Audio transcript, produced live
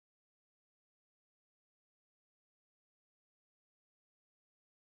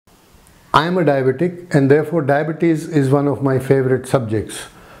I am a diabetic and therefore diabetes is one of my favorite subjects.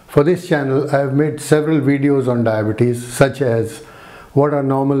 For this channel, I have made several videos on diabetes, such as what are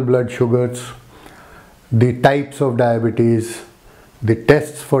normal blood sugars, the types of diabetes, the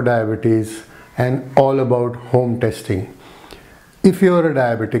tests for diabetes, and all about home testing. If you are a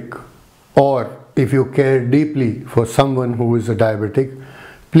diabetic or if you care deeply for someone who is a diabetic,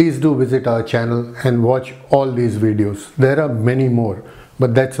 please do visit our channel and watch all these videos. There are many more,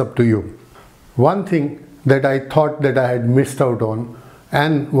 but that's up to you. One thing that I thought that I had missed out on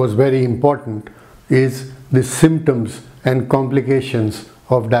and was very important is the symptoms and complications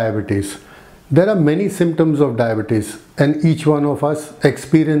of diabetes. There are many symptoms of diabetes and each one of us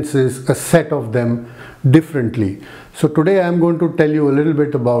experiences a set of them differently. So today I am going to tell you a little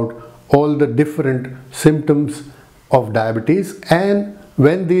bit about all the different symptoms of diabetes, and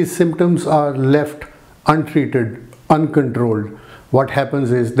when these symptoms are left untreated, uncontrolled, what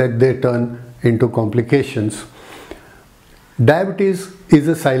happens is that they turn into complications. Diabetes is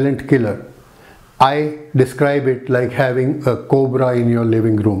a silent killer. I describe it like having a cobra in your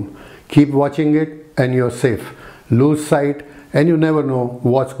living room. Keep watching it and you're safe. Lose sight and you never know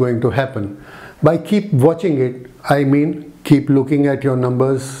what's going to happen. By keep watching it, I mean keep looking at your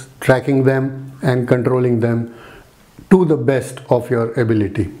numbers, tracking them and controlling them to the best of your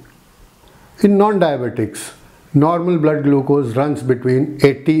ability. In non-diabetics, normal blood glucose runs between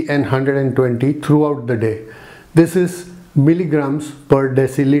 80 and 120 throughout the day. This is milligrams per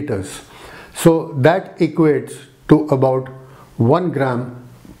deciliters. So that equates to about 1 gram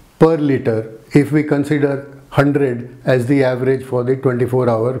per liter if we consider 100 as the average for the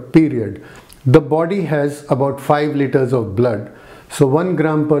 24-hour period. The body has about 5 liters of blood. So 1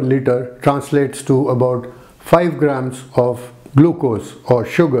 gram per liter translates to about 5 grams of glucose or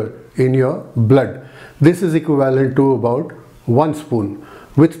sugar in your blood. This is equivalent to about 1 spoon.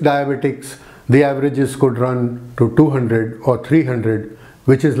 With diabetics, the averages could run to 200 or 300,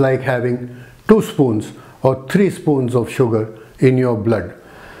 which is like having 2 spoons or 3 spoons of sugar in your blood.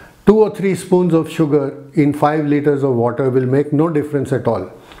 2 or 3 spoons of sugar in 5 liters of water will make no difference at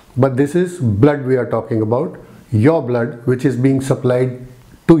all. But this is blood we are talking about, your blood, which is being supplied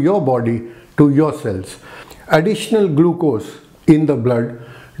to your body, to your cells. Additional glucose in the blood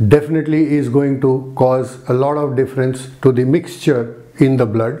definitely is going to cause a lot of difference to the mixture in the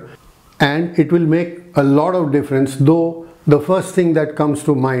blood, and it will make a lot of difference, though the first thing that comes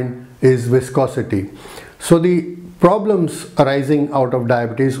to mind is viscosity. So the problems arising out of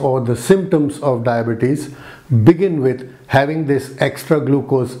diabetes or the symptoms of diabetes begin with having this extra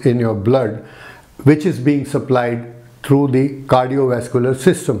glucose in your blood, which is being supplied through the cardiovascular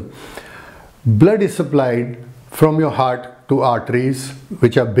system. Blood is supplied from your heart to arteries,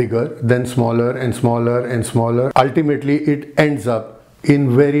 which are bigger, then smaller and smaller and smaller. Ultimately, it ends up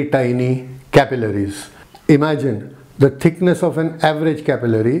in very tiny capillaries. Imagine the thickness of an average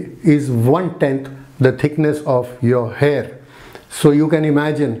capillary is 1/10 the thickness of your hair. So you can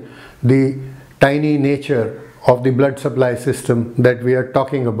imagine the tiny nature of the blood supply system that we are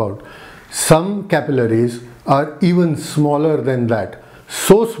talking about. Some capillaries are even smaller than that.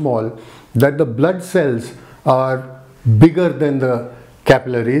 So small that the blood cells are bigger than the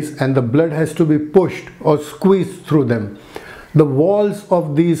capillaries and the blood has to be pushed or squeezed through them. The walls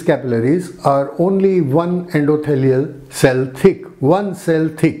of these capillaries are only 1 endothelial cell thick, 1 cell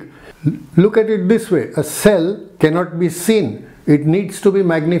thick. Look at it this way, a cell cannot be seen. It needs to be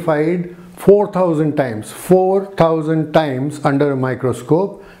magnified 4,000 times under a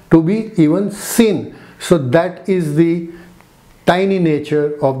microscope to be even seen. So that is the tiny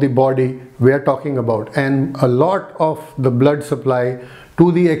nature of the body we are talking about, and a lot of the blood supply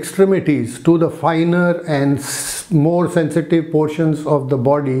to the extremities, to the finer and more sensitive portions of the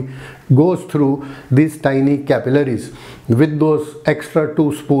body goes through these tiny capillaries. With those extra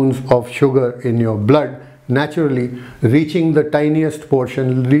 2 spoons of sugar in your blood, naturally reaching the tiniest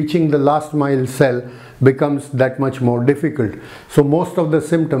portion, reaching the last mile cell becomes that much more difficult. So most of the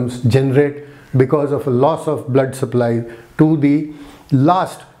symptoms generate because of a loss of blood supply to the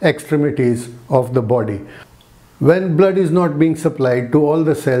last extremities of the body. When blood is not being supplied to all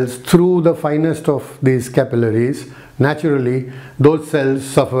the cells through the finest of these capillaries, naturally those cells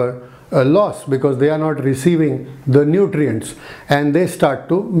suffer a loss because they are not receiving the nutrients and they start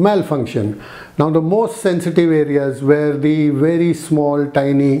to malfunction. Now the most sensitive areas where the very small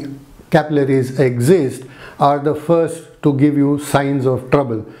tiny capillaries exist are the first to give you signs of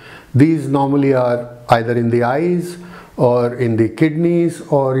trouble. These normally are either in the eyes or in the kidneys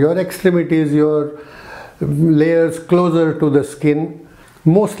or your extremities, your layers closer to the skin.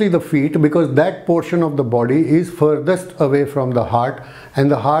 Mostly the feet, because that portion of the body is furthest away from the heart,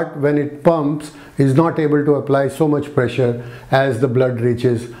 and the heart, when it pumps, is not able to apply so much pressure as the blood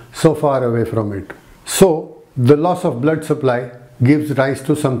reaches so far away from it. So the loss of blood supply gives rise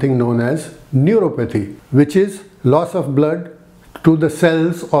to something known as neuropathy, which is loss of blood to the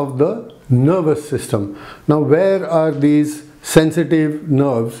cells of the nervous system. Now, where are these sensitive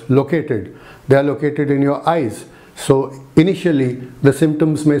nerves located? They are located in your eyes. So initially the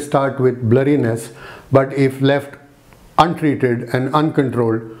symptoms may start with blurriness, but if left untreated and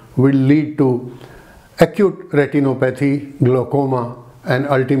uncontrolled will lead to acute retinopathy, glaucoma, and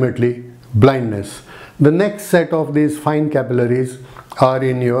ultimately blindness. The next set of these fine capillaries are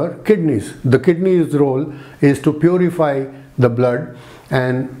in your kidneys. The kidney's role is to purify the blood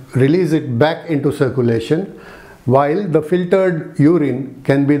and release it back into circulation, while the filtered urine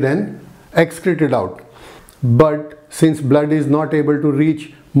can be then excreted out. But since blood is not able to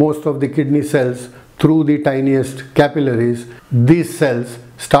reach most of the kidney cells through the tiniest capillaries, these cells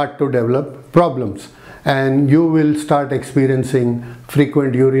start to develop problems, and you will start experiencing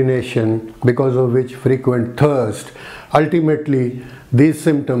frequent urination, because of which frequent thirst. Ultimately, these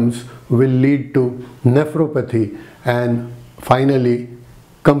symptoms will lead to nephropathy and finally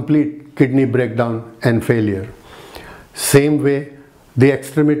complete kidney breakdown and failure. Same way, the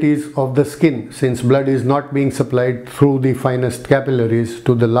extremities of the skin, since blood is not being supplied through the finest capillaries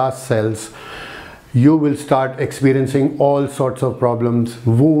to the last cells, you will start experiencing all sorts of problems.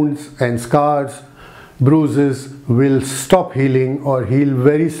 Wounds and scars, bruises will stop healing or heal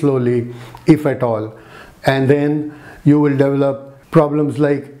very slowly, if at all. And then you will develop problems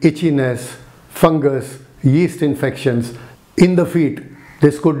like itchiness, fungus, yeast infections. In the feet,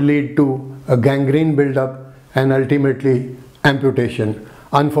 this could lead to a gangrene buildup and ultimately amputation.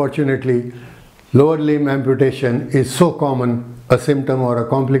 Unfortunately, lower limb amputation is so common a symptom or a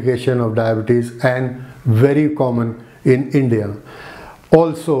complication of diabetes, and very common in India.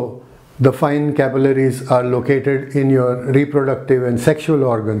 Also, the fine capillaries are located in your reproductive and sexual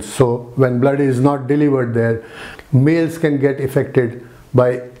organs. So when blood is not delivered there, males can get affected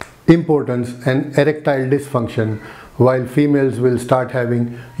by impotence and erectile dysfunction, while females will start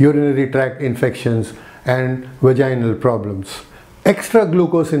having urinary tract infections and vaginal problems. Extra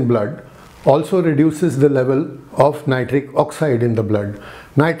glucose in blood also reduces the level of nitric oxide in the blood.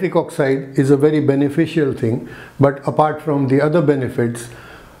 Nitric oxide is a very beneficial thing, but apart from the other benefits,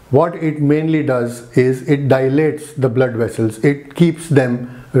 what it mainly does is it dilates the blood vessels. It keeps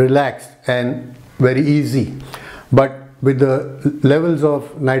them relaxed and very easy. But with the levels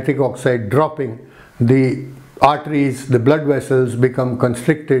of nitric oxide dropping, the arteries, the blood vessels become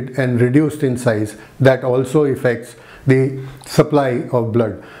constricted and reduced in size. That also affects the supply of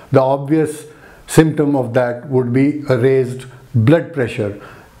blood. The obvious symptom of that would be a raised blood pressure.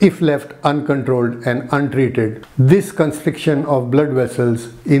 If left uncontrolled and untreated, this constriction of blood vessels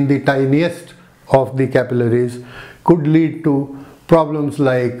in the tiniest of the capillaries could lead to problems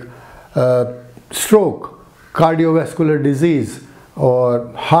like stroke, cardiovascular disease,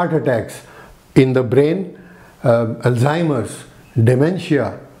 or heart attacks in the brain, Alzheimer's,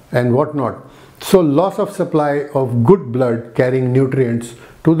 dementia, and whatnot. So loss of supply of good blood carrying nutrients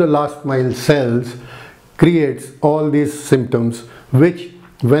to the last mile cells creates all these symptoms, which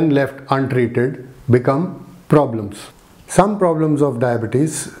when left untreated become problems. Some problems of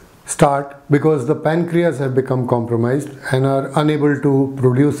diabetes start because the pancreas have become compromised and are unable to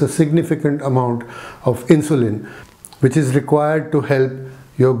produce a significant amount of insulin, which is required to help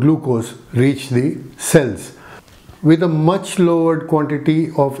your glucose reach the cells. With a much lowered quantity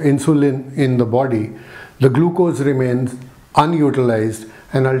of insulin in the body, the glucose remains unutilized,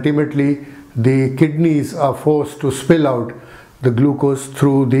 and ultimately the kidneys are forced to spill out the glucose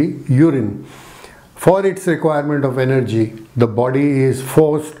through the urine. For its requirement of energy, the body is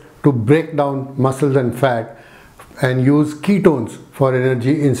forced to break down muscles and fat and use ketones for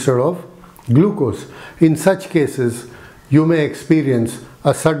energy instead of glucose. In such cases, you may experience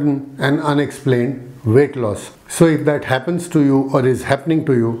a sudden and unexplained weight loss. So if that happens to you or is happening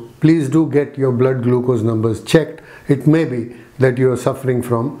to you, please do get your blood glucose numbers checked. It may be that you are suffering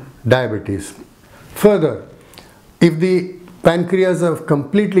from diabetes. Further, if the pancreas have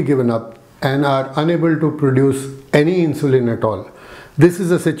completely given up and are unable to produce any insulin at all, this is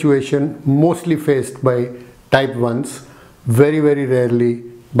a situation mostly faced by type 1s, very rarely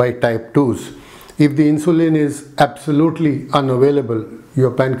by type 2s. If the insulin is absolutely unavailable,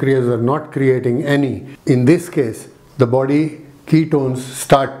 your pancreas are not creating any, in this case the body ketones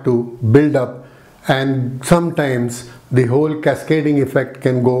start to build up, and sometimes the whole cascading effect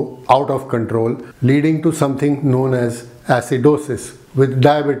can go out of control, leading to something known as ketoacidosis. With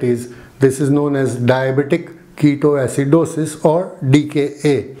diabetes, this is known as diabetic ketoacidosis or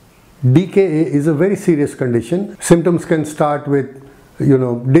DKA. DKA is a very serious condition. Symptoms can start with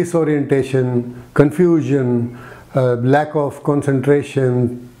disorientation, confusion, lack of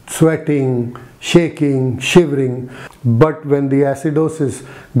concentration, sweating, shaking, shivering. But when the acidosis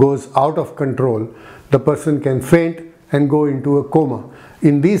goes out of control, the person can faint and go into a coma.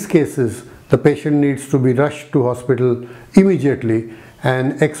 In these cases, the patient needs to be rushed to hospital immediately,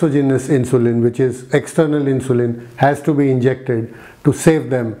 and exogenous insulin, which is external insulin, has to be injected to save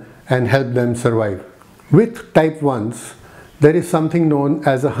them and help them survive. With type 1s, there is something known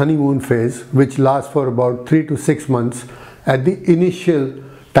as a honeymoon phase, which lasts for about 3 to 6 months at the initial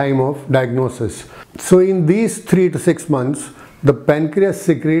time of diagnosis. So in these 3 to 6 months, the pancreas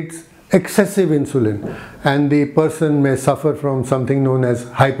secretes excessive insulin and the person may suffer from something known as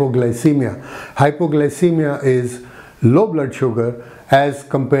hypoglycemia. Hypoglycemia is low blood sugar as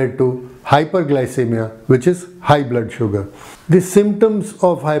compared to hyperglycemia, which is high blood sugar. The symptoms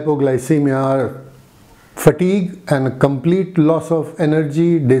of hypoglycemia are fatigue and a complete loss of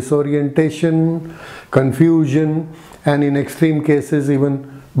energy, disorientation, confusion, and in extreme cases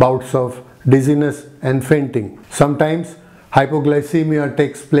even bouts of dizziness and fainting. Sometimes hypoglycemia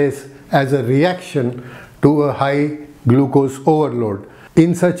takes place as a reaction to a high glucose overload.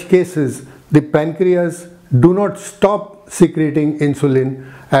 In such cases, the pancreas do not stop secreting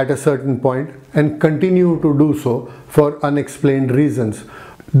insulin at a certain point and continue to do so for unexplained reasons.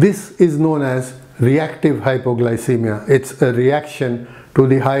 This is known as reactive hypoglycemia. It's a reaction to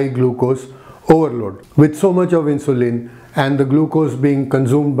the high glucose overload. With so much of insulin and the glucose being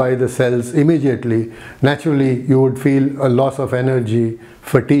consumed by the cells immediately, naturally you would feel a loss of energy,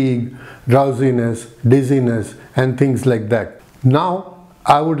 fatigue, drowsiness, dizziness, and things like that. Now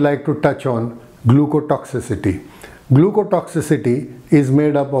I would like to touch on glucotoxicity. Glucotoxicity is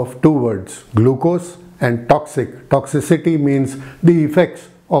made up of two words, glucose and toxic. Toxicity means the effects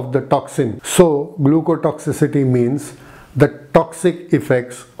of the toxin. So glucotoxicity means the toxic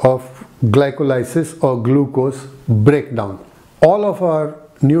effects of glycolysis or glucose breakdown. All of our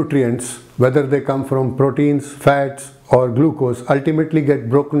nutrients, whether they come from proteins, fats, or glucose, ultimately get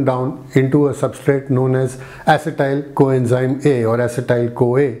broken down into a substrate known as acetyl coenzyme A or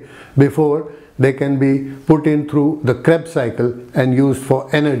acetyl-CoA before they can be put in through the Krebs cycle and used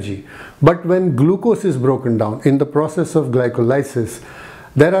for energy. But when glucose is broken down in the process of glycolysis,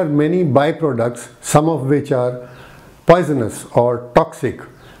 there are many byproducts, some of which are poisonous or toxic.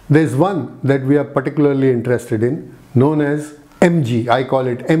 There is one that we are particularly interested in, known as Mg. I call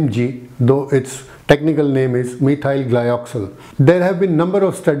it Mg, though its technical name is methyl glyoxal. There have been a number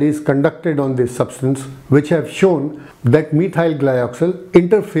of studies conducted on this substance which have shown that methyl glyoxal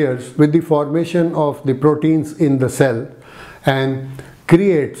interferes with the formation of the proteins in the cell and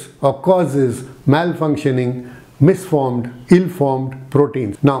creates or causes malfunctioning, misformed, ill-formed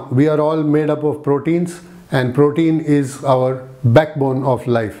proteins. Now, we are all made up of proteins, and protein is our backbone of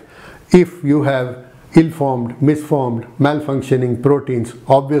life. If you have ill-formed, misformed, malfunctioning proteins,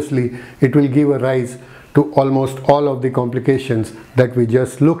 obviously it will give a rise to almost all of the complications that we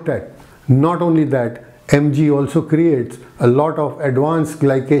just looked at. Not only that, Mg also creates a lot of advanced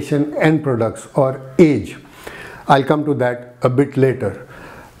glycation end products or AGE. I'll come to that a bit later.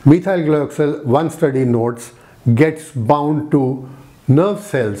 Methyl glyoxal, one study notes, gets bound to nerve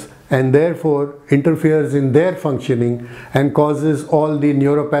cells and therefore interferes in their functioning and causes all the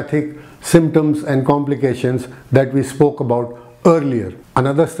neuropathic symptoms and complications that we spoke about earlier.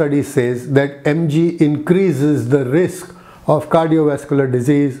 Another study says that Mg increases the risk of cardiovascular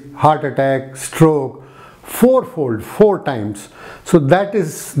disease, heart attack, stroke, fourfold, 4 times. So that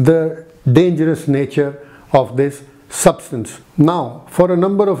is the dangerous nature of this substance. Now, for a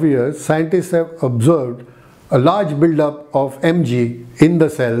number of years, scientists have observed a large buildup of Mg in the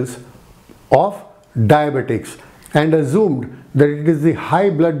cells of diabetics and assumed that it is the high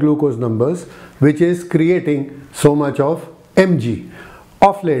blood glucose numbers which is creating so much of Mg.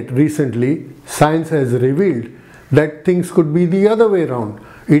 Of late, recently, science has revealed that things could be the other way around.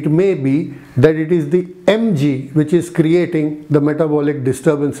 It may be that it is the Mg which is creating the metabolic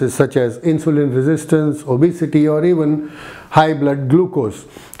disturbances such as insulin resistance, obesity, or even high blood glucose.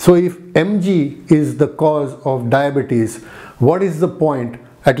 So if Mg is the cause of diabetes, what is the point,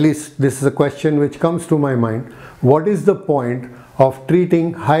 at least this is a question which comes to my mind, what is the point of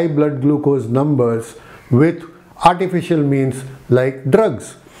treating high blood glucose numbers with artificial means like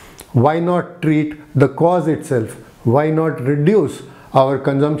drugs? Why not treat the cause itself? Why not reduce our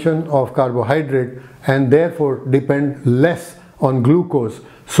consumption of carbohydrate and therefore depend less on glucose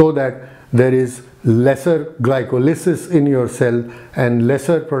so that there is lesser glycolysis in your cell and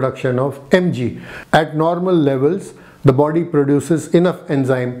lesser production of Mg. At normal levels, the body produces enough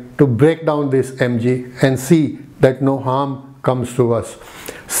enzyme to break down this Mg and see that no harm comes to us.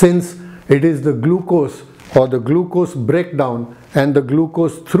 Since it is the glucose or the glucose breakdown and the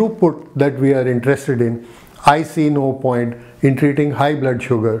glucose throughput that we are interested in, I see no point in treating high blood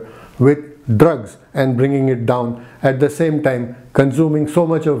sugar with drugs and bringing it down, at the same time consuming so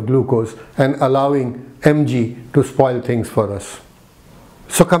much of glucose and allowing Mg to spoil things for us.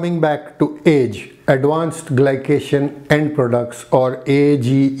 So coming back to age, advanced glycation end products, or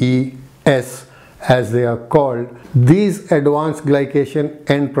AGEs as they are called, these advanced glycation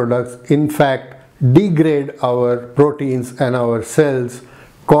end products in fact degrade our proteins and our cells,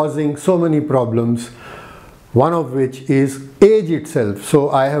 causing so many problems, one of which is age itself. So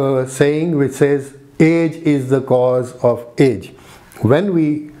I have a saying which says age is the cause of age. When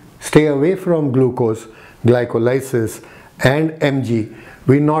we stay away from glucose, glycolysis and Mg,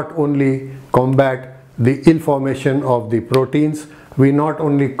 we not only combat the ill formation of the proteins, we not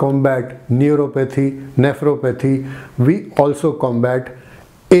only combat neuropathy, nephropathy, we also combat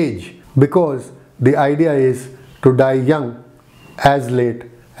age, because the idea is to die young as late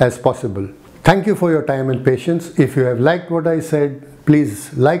as possible. Thank you for your time and patience. If you have liked what I said,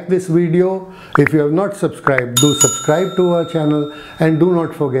 please like this video. If you have not subscribed, do subscribe to our channel, and do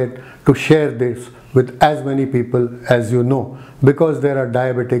not forget to share this with as many people as you know, because there are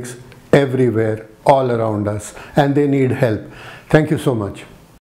diabetics everywhere all around us and they need help. Thank you so much.